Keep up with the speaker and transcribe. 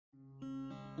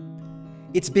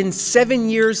It's been 7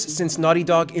 years since Naughty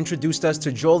Dog introduced us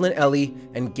to Joel and Ellie,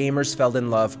 and gamers fell in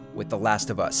love with The Last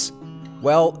of Us.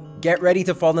 Well, get ready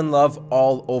to fall in love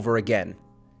all over again.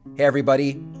 Hey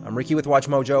everybody, I'm Ricky with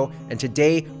WatchMojo, and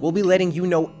today we'll be letting you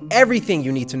know everything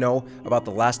you need to know about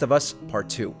The Last of Us Part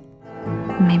 2.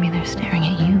 Maybe they're staring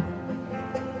at you.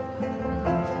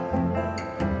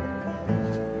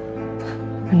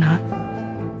 Or not.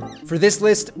 For this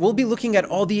list, we'll be looking at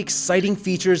all the exciting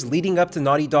features leading up to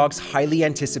Naughty Dog's highly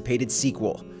anticipated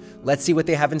sequel. Let's see what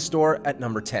they have in store at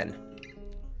number 10.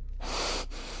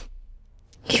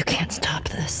 You can't stop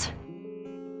this.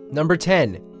 Number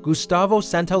 10. Gustavo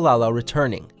Santaolalla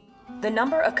returning. The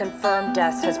number of confirmed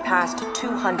deaths has passed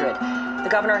 200. The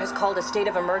governor has called a state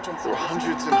of emergency. There are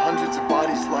hundreds and hundreds of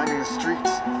bodies lining the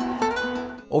streets.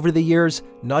 Over the years,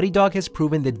 Naughty Dog has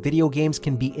proven that video games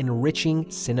can be enriching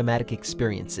cinematic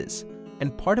experiences.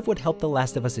 And part of what helped The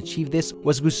Last of Us achieve this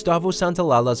was Gustavo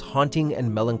Santaolalla's haunting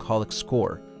and melancholic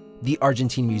score. The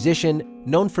Argentine musician,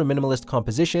 known for minimalist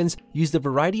compositions, used a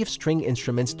variety of string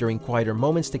instruments during quieter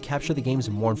moments to capture the game's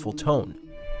mournful tone.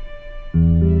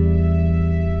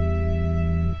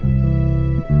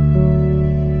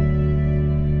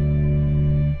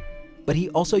 But he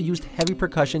also used heavy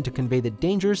percussion to convey the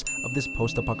dangers of this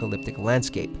post-apocalyptic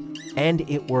landscape. And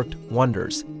it worked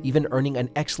wonders, even earning an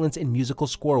Excellence in Musical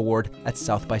Score award at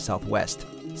South by Southwest.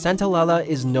 Santaolalla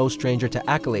is no stranger to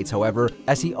accolades, however,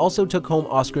 as he also took home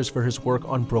Oscars for his work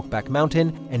on Brokeback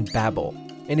Mountain and Babel.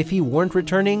 And if he weren't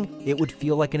returning, it would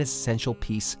feel like an essential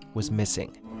piece was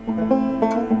missing.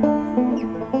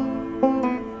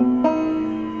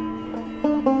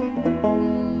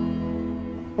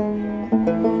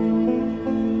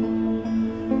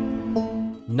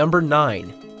 Number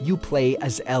 9. You play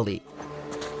as Ellie.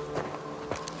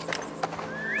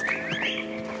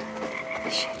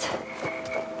 Shit.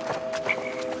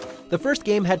 The first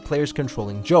game had players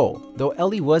controlling Joel, though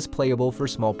Ellie was playable for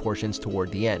small portions toward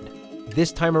the end.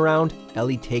 This time around,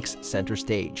 Ellie takes center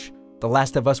stage. The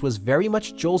Last of Us was very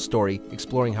much Joel's story,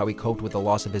 exploring how he coped with the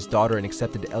loss of his daughter and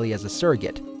accepted Ellie as a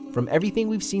surrogate. From everything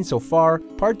we've seen so far,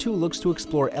 Part 2 looks to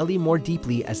explore Ellie more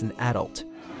deeply as an adult.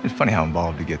 It's funny how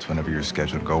involved it gets whenever you're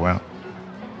scheduled to go out.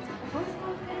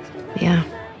 Yeah.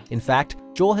 In fact,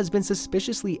 Joel has been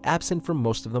suspiciously absent from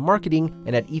most of the marketing,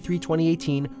 and at E3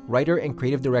 2018, writer and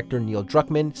creative director Neil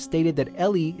Druckmann stated that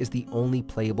Ellie is the only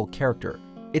playable character.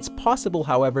 It's possible,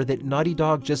 however, that Naughty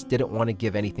Dog just didn't want to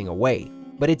give anything away,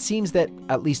 but it seems that,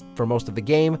 at least for most of the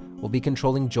game, we'll be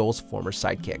controlling Joel's former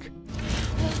sidekick.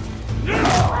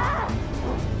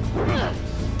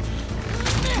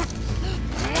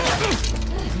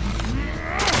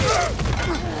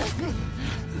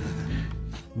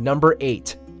 Number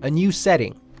 8. A new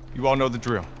setting. You all know the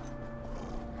drill.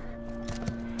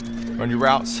 Run your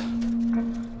routes.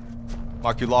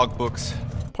 Mark your logbooks.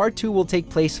 Part 2 will take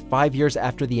place 5 years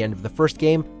after the end of the first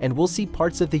game, and we'll see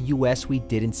parts of the US we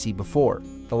didn't see before.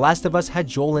 The Last of Us had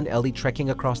Joel and Ellie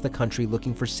trekking across the country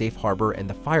looking for Safe Harbor and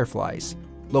the Fireflies.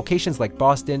 Locations like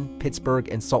Boston, Pittsburgh,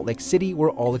 and Salt Lake City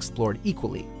were all explored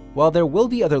equally. While there will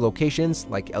be other locations,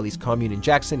 like Ellie's commune in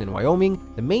Jackson in Wyoming,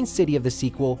 the main city of the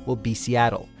sequel will be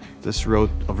Seattle. This road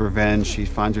of revenge, she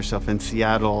finds herself in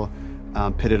Seattle,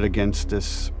 pitted against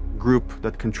this group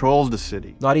that controls the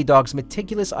city. Naughty Dog's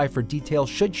meticulous eye for detail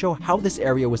should show how this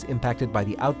area was impacted by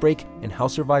the outbreak and how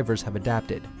survivors have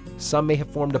adapted. Some may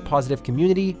have formed a positive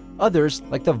community, others,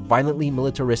 like the violently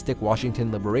militaristic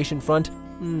Washington Liberation Front,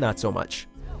 not so much.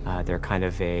 They're kind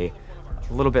of a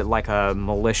little bit like a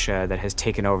militia that has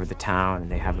taken over the town, and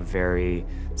they have a very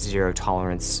zero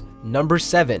tolerance. Number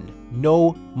 7.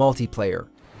 No multiplayer.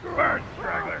 Burn,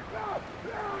 straggler.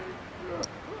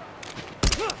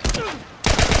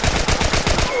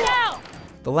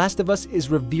 The Last of Us is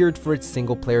revered for its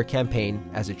single-player campaign,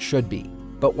 as it should be.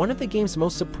 But one of the game's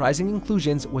most surprising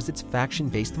inclusions was its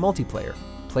faction-based multiplayer.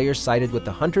 Players sided with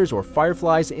the Hunters or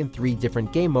Fireflies in 3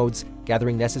 different game modes,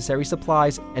 gathering necessary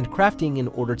supplies and crafting in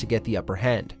order to get the upper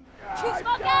hand.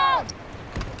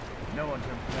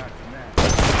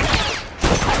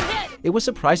 It was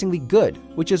surprisingly good,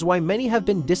 which is why many have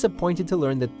been disappointed to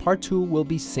learn that Part 2 will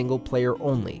be single-player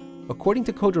only. According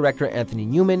to co-director Anthony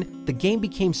Newman, the game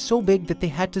became so big that they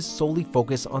had to solely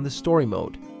focus on the story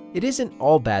mode. It isn't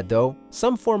all bad though.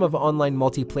 Some form of online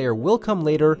multiplayer will come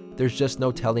later, there's just no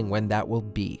telling when that will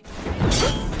be.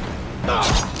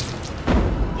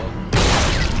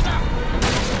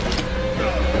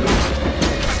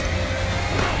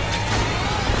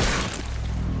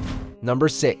 Number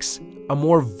 6. A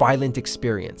more violent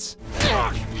experience.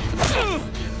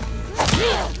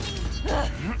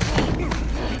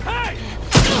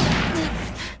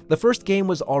 The first game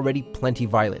was already plenty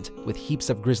violent, with heaps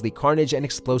of grisly carnage and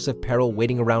explosive peril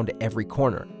waiting around every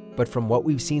corner. But from what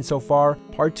we've seen so far,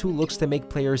 Part 2 looks to make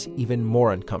players even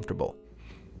more uncomfortable.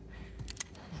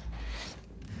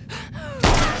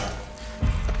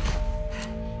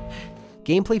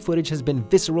 Gameplay footage has been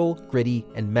visceral, gritty,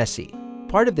 and messy.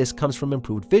 Part of this comes from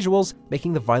improved visuals,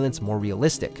 making the violence more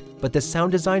realistic, but the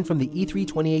sound design from the E3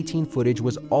 2018 footage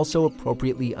was also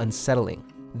appropriately unsettling.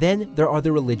 Then there are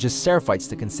the religious Seraphites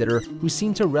to consider, who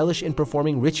seem to relish in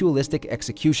performing ritualistic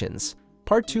executions.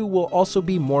 Part 2 will also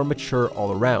be more mature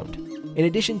all around. In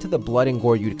addition to the blood and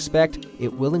gore you'd expect,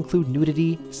 it will include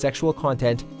nudity, sexual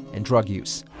content, and drug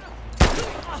use.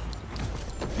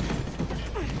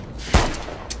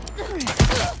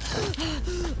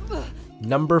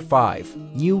 Number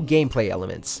 5. New gameplay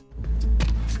elements.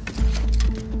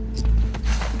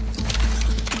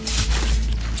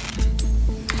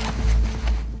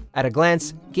 At a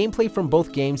glance, gameplay from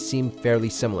both games seem fairly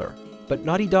similar, but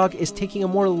Naughty Dog is taking a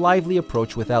more lively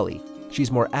approach with Ellie. She's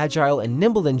more agile and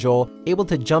nimble than Joel, able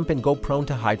to jump and go prone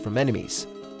to hide from enemies.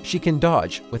 She can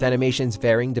dodge, with animations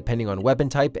varying depending on weapon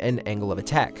type and angle of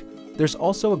attack. There's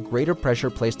also a greater pressure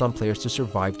placed on players to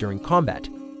survive during combat.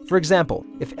 For example,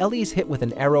 if Ellie is hit with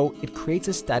an arrow, it creates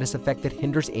a status effect that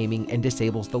hinders aiming and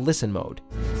disables the listen mode.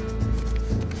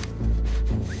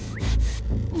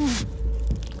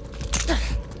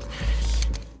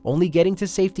 Only getting to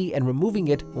safety and removing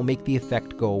it will make the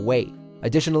effect go away.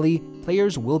 Additionally,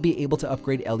 players will be able to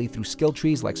upgrade Ellie through skill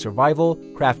trees like survival,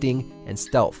 crafting, and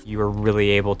stealth. You are really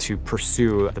able to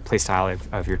pursue the playstyle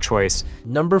of your choice.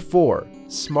 Number 4.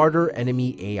 Smarter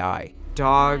enemy AI.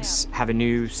 Dogs have a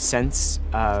new sense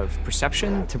of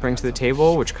perception to bring to the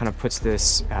table, which kind of puts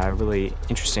this really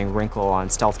interesting wrinkle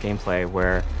on stealth gameplay,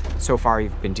 where so far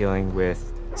you've been dealing with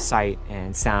sight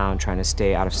and sound, trying to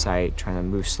stay out of sight, trying to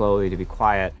move slowly to be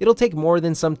quiet. It'll take more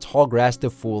than some tall grass to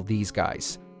fool these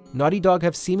guys. Naughty Dog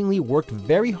have seemingly worked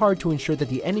very hard to ensure that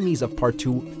the enemies of Part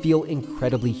 2 feel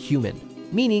incredibly human,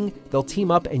 meaning they'll team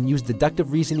up and use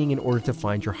deductive reasoning in order to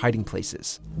find your hiding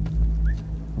places.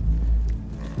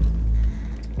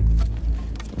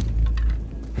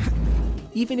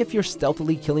 Even if you're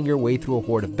stealthily killing your way through a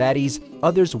horde of baddies,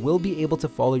 others will be able to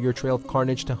follow your trail of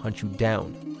carnage to hunt you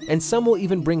down. And some will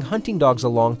even bring hunting dogs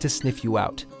along to sniff you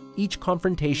out. Each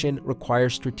confrontation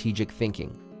requires strategic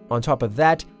thinking. On top of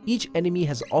that, each enemy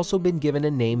has also been given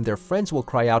a name their friends will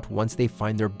cry out once they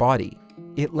find their body.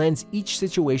 It lends each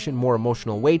situation more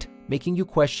emotional weight, making you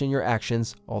question your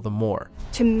actions all the more.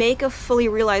 To make a fully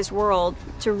realized world,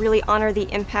 to really honor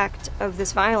the impact of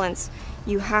this violence,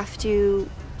 you have to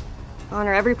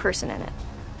honor every person in it.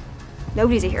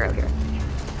 Nobody's a hero here.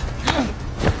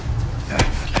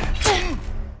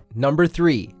 Number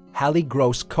 3. Hallie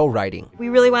Gross co-writing. We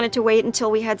really wanted to wait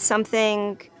until we had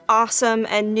something awesome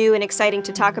and new and exciting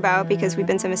to talk about because we've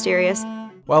been so mysterious.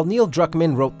 While Neil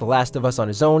Druckmann wrote The Last of Us on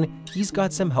his own, he's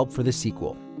got some help for the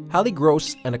sequel. Hallie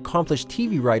Gross, an accomplished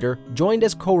TV writer, joined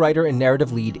as co-writer and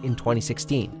narrative lead in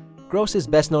 2016. Gross is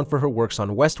best known for her works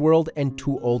on Westworld and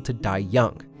Too Old to Die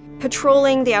Young.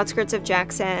 Patrolling the outskirts of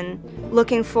Jackson,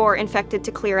 looking for infected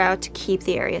to clear out to keep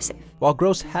the area safe. While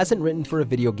Gross hasn't written for a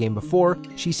video game before,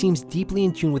 she seems deeply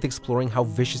in tune with exploring how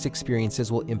vicious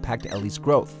experiences will impact Ellie's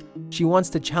growth. She wants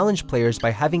to challenge players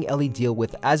by having Ellie deal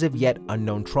with as of yet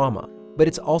unknown trauma, but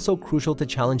it's also crucial to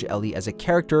challenge Ellie as a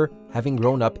character, having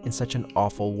grown up in such an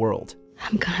awful world.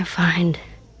 I'm gonna find,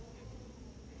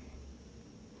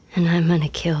 and I'm gonna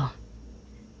kill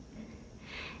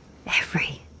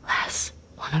every last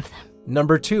one of them.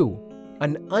 Number 2.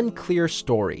 An unclear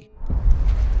story.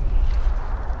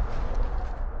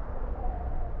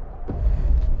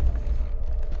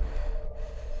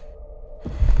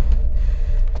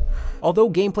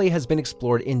 Although gameplay has been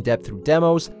explored in depth through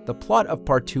demos, the plot of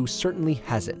Part 2 certainly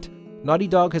hasn't. Naughty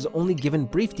Dog has only given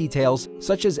brief details,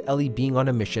 such as Ellie being on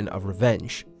a mission of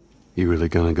revenge. You really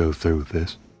gonna go through with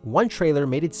this? One trailer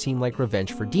made it seem like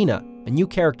revenge for Dina, a new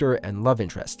character and love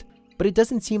interest, but it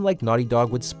doesn't seem like Naughty Dog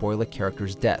would spoil a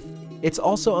character's death. It's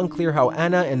also unclear how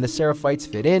Anna and the Seraphites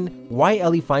fit in, why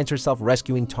Ellie finds herself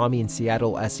rescuing Tommy in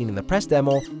Seattle as seen in the press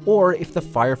demo, or if the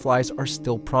Fireflies are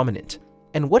still prominent.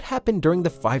 And what happened during the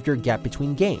 5-year gap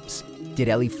between games? Did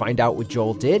Ellie find out what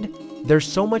Joel did? There's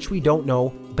so much we don't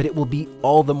know, but it will be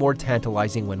all the more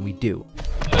tantalizing when we do.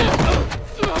 Get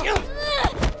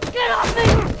off me!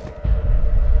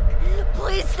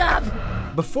 Please stop!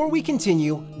 Before we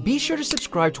continue, be sure to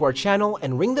subscribe to our channel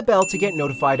and ring the bell to get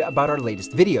notified about our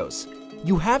latest videos.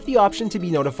 You have the option to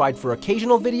be notified for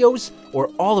occasional videos or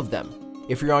all of them.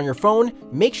 If you're on your phone,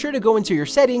 make sure to go into your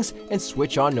settings and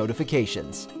switch on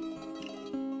notifications.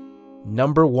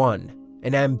 Number 1.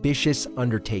 an ambitious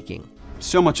undertaking.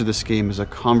 So much of this game is a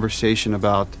conversation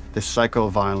about the cycle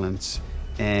of violence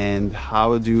and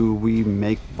how do we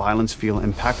make violence feel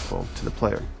impactful to the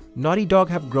player. Naughty Dog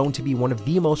have grown to be one of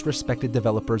the most respected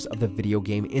developers of the video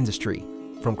game industry,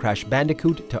 from Crash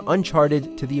Bandicoot to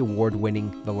Uncharted to the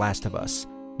award-winning The Last of Us.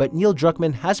 But Neil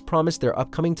Druckmann has promised their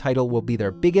upcoming title will be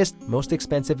their biggest, most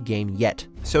expensive game yet.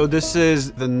 So this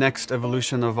is the next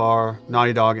evolution of our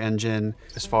Naughty Dog engine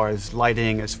as far as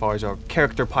lighting, as far as our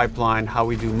character pipeline, how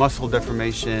we do muscle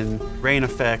deformation, rain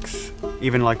effects,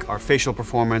 even like our facial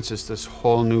performance is this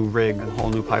whole new rig and whole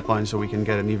new pipeline so we can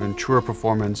get an even truer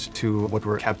performance to what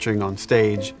we're capturing on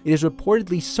stage. It is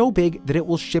reportedly so big that it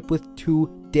will ship with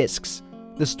 2 discs.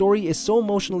 The story is so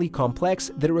emotionally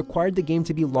complex that it required the game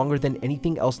to be longer than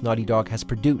anything else Naughty Dog has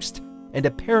produced, and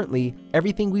apparently,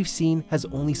 everything we've seen has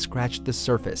only scratched the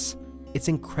surface. It's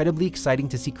incredibly exciting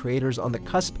to see creators on the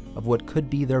cusp of what could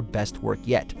be their best work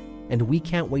yet, and we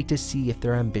can't wait to see if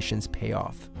their ambitions pay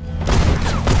off.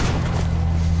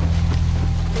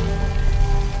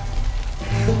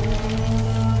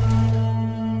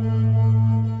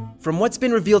 From what's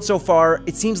been revealed so far,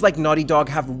 it seems like Naughty Dog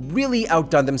have really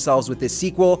outdone themselves with this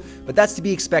sequel, but that's to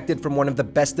be expected from one of the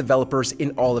best developers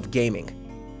in all of gaming.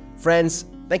 Friends,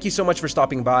 thank you so much for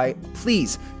stopping by.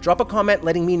 Please drop a comment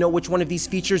letting me know which one of these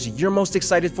features you're most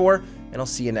excited for, and I'll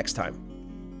see you next time.